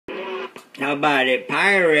How about it?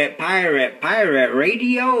 Pirate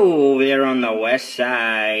radio over there on the west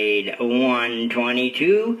side.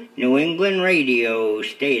 122, New England Radio,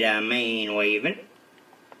 state of Maine, waving.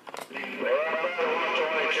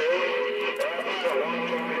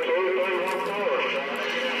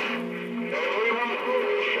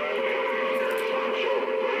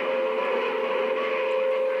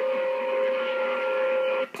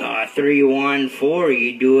 314,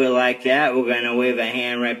 you do it like that, we're going to wave a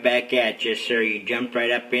hand right back at you, sir. You jumped right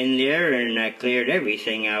up in there and cleared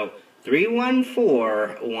everything out.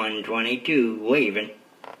 314-122, waving.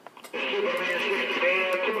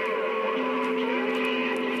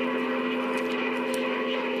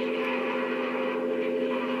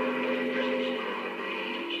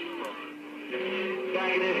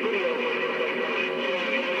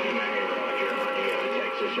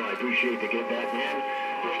 So I appreciate the get that, man.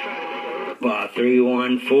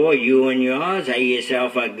 314, you and yours, have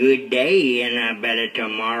yourself a good day, and better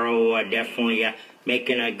tomorrow, definitely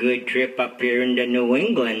making a good trip up here into New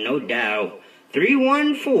England, no doubt.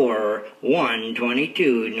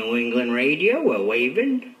 314-122, New England Radio, we're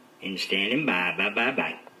waving and standing by.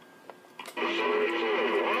 Bye.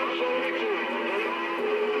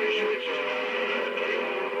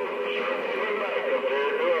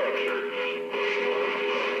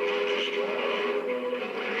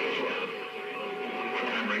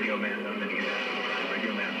 Radio man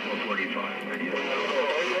 445. Radio.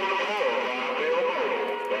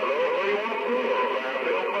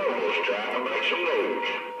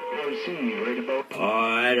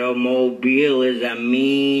 Automobile is a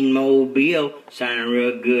mean mobile. Sounding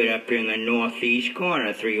real good up here in the northeast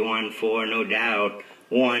corner. 314, no doubt.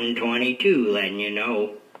 122, letting you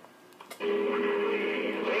know.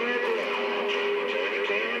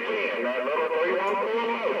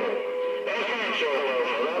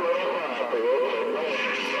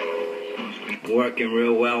 Working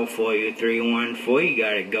real well for you, 314. You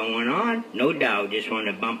got it going on, no doubt. Just want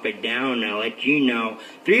to bump it down and let you know.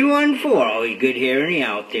 314, always good hearing you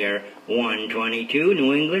out there. 122,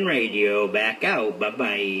 New England Radio, back out.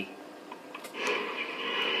 Bye.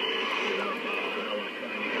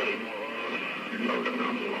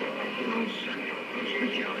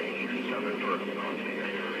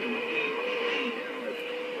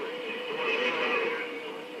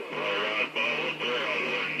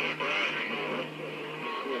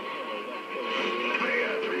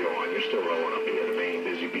 Still rolling up here, the main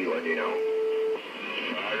busy bee, letting you know.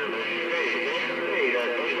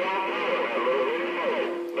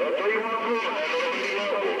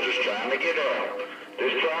 Just trying to get out.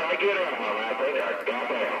 I think I got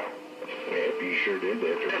out. Yep, you sure did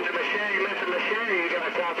that. Mr. Machete, you got a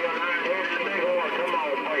copy on Iron Head and the big horn. Come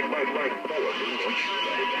on, bike forward.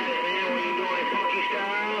 When you doing it funky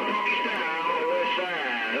style, west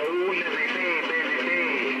side. Oh, busy bee.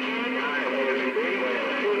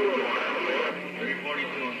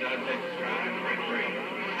 342 on South Texas Drive, Red Train.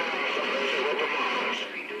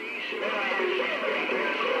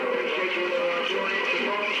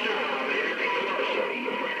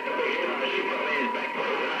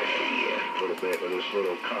 A little bit with this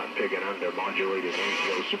little cotton picking under modulated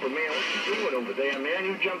radio. Superman, what you doing over there, man?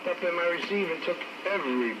 You jumped up in my receive and took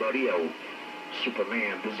everybody out.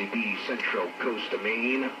 Superman, Busy Bee, Central Coast of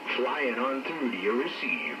Maine, flying on through to your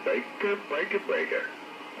receive. Breaker.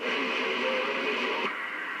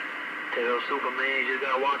 Tell those Superman, you just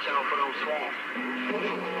gotta watch out for them swamps.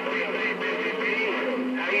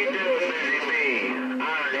 How you doing, Busy Bee?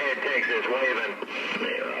 Ironhead, Texas, waving.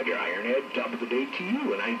 There, Roger, Ironhead, top of the day to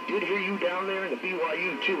you, and I did hear you down there in the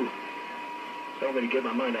BYU, too. Tell me to get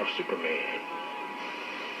my mind off Superman.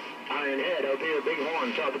 Ironhead out there, big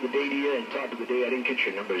horn, top of the day to you, and top of the day, I didn't get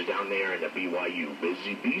your numbers down there in the BYU.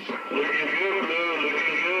 Busy Bee. Looking good, Blue,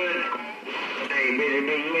 looking good. Hey, Busy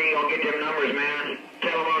Bee, you ain't gonna get them numbers, man.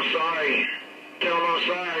 Tell them I'm sorry.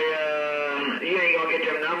 You ain't gonna get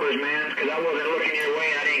them numbers, man, because I wasn't looking your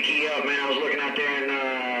way. I didn't key up, man. I was looking out there in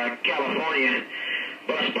California.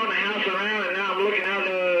 But I spun the house around, and now I'm looking out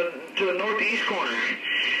to the northeast corner.